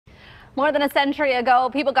More than a century ago,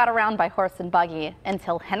 people got around by horse and buggy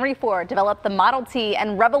until Henry Ford developed the Model T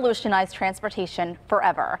and revolutionized transportation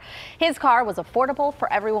forever. His car was affordable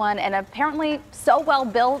for everyone and apparently so well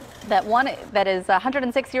built that one that is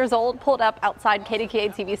 106 years old pulled up outside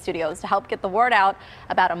KDKA TV studios to help get the word out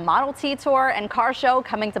about a Model T tour and car show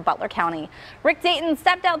coming to Butler County. Rick Dayton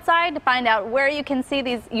stepped outside to find out where you can see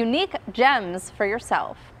these unique gems for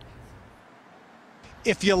yourself.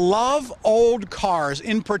 If you love old cars,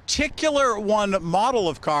 in particular one model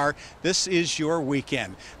of car, this is your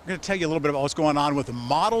weekend. We're going to tell you a little bit about what's going on with the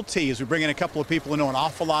Model T as we bring in a couple of people who know an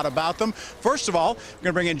awful lot about them. First of all, we're going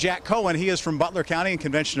to bring in Jack Cohen. He is from Butler County and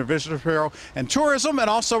Convention and Visitor Bureau and Tourism. And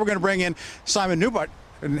also we're going to bring in Simon Newbart,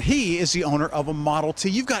 and he is the owner of a Model T.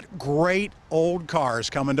 You've got great old cars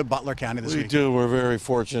coming to Butler County this week. We do. We're very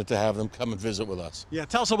fortunate to have them come and visit with us. Yeah,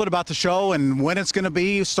 tell us a little bit about the show and when it's going to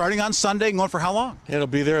be, starting on Sunday and going for how long? It'll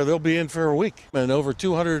be there. They'll be in for a week. And over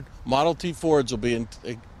 200 Model T Fords will be in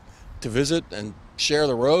to visit and share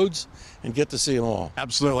the roads and get to see them all.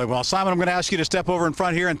 Absolutely. Well, Simon, I'm going to ask you to step over in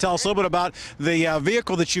front here and tell us a little bit about the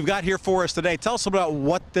vehicle that you've got here for us today. Tell us about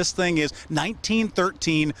what this thing is.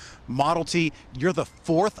 1913 Model T. You're the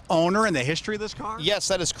fourth owner in the history of this car? Yes,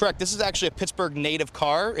 that is correct. This is actually a Pittsburgh native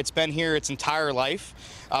car. It's been here its entire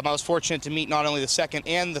life. I was fortunate to meet not only the second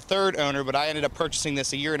and the third owner, but I ended up purchasing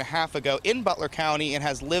this a year and a half ago in Butler County and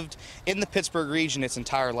has lived in the Pittsburgh region its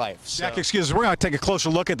entire life. Jack, excuse us, we're going to take a closer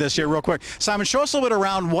look at this here real quick. Simon, show us a little bit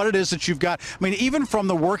around what it is that you've got. I mean, even from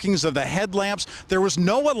the workings of the headlamps, there was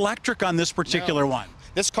no electric on this particular one.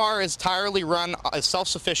 This car is entirely run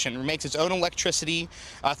self-sufficient. It makes its own electricity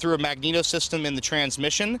through a magneto system in the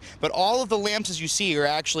transmission, but all of the lamps as you see are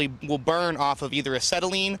actually will burn off of either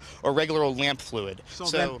acetylene or regular old lamp fluid.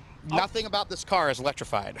 So nothing about this car is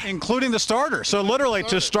electrified. Including the starter. So literally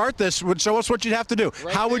to start this, show us what you'd have to do.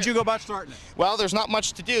 How would you go about starting it? Well, there's not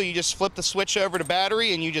much to do. You just flip the switch over to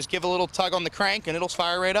battery and you just give a little tug on the crank and it'll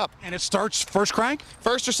fire right up. And it starts first crank?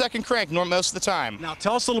 First or second crank, most of the time. Now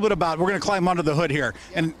tell us a little bit about, we're going to climb under the hood here.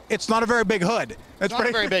 And it's not a very big hood. It's not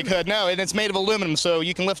a very big hood, no, and it's made of aluminum, so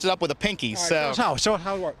you can lift it up with a pinky. Right, show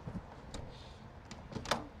how it works.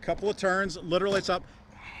 Couple of turns, literally it's up,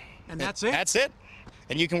 and that's it? That's it.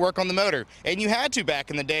 And you can work on the motor. And you had to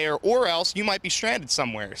back in the day, or else you might be stranded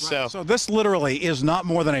somewhere. Right. So this literally is not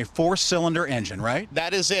more than a 4-cylinder engine, right?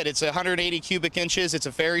 That is it. It's 180 cubic inches. It's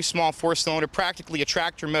a very small 4-cylinder, practically a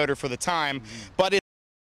tractor motor for the time, but it's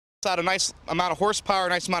got a nice amount of horsepower, a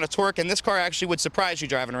nice amount of torque, and this car actually would surprise you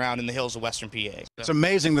driving around in the hills of Western PA. So. It's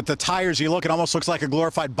amazing that the tires, you look, it almost looks like a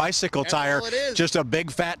glorified bicycle tire. It is. Just a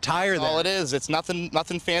big fat tire there. All it is. It's nothing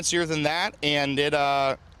fancier than that, and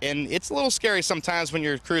it's a little scary sometimes when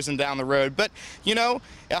you're cruising down the road. But, you know,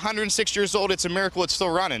 106 years old, it's a miracle it's still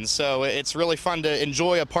running. So it's really fun to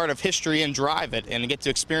enjoy a part of history and drive it and get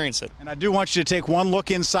to experience it. And I do want you to take one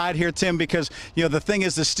look inside here, Tim, because, you know, the thing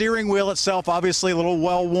is the steering wheel itself, obviously a little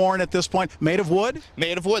well-worn at this point. Made of wood?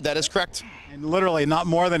 Made of wood, that is correct. And literally not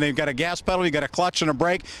more than you've got a gas pedal, you've got a clutch and a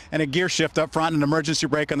brake, and a gear shift up front and an emergency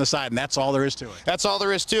brake on the side, and that's all there is to it. That's all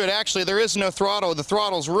there is to it. Actually, there is no throttle. The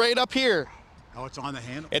throttle's right up here. Oh, it's on the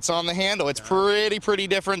handle? It's on the handle. It's pretty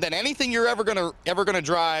different than anything you're ever gonna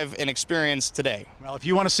drive and experience today. Well, if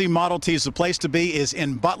you want to see Model Ts, the place to be is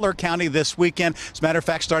in Butler County this weekend. As a matter of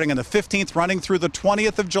fact, starting on the 15th, running through the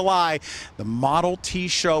 20th of July, the Model T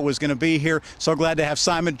show is going to be here. So glad to have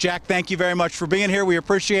Simon. Jack, thank you very much for being here. We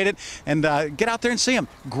appreciate it. And get out there and see them.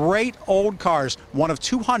 Great old cars. One of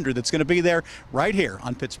 200 that's going to be there right here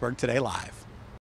on Pittsburgh Today Live.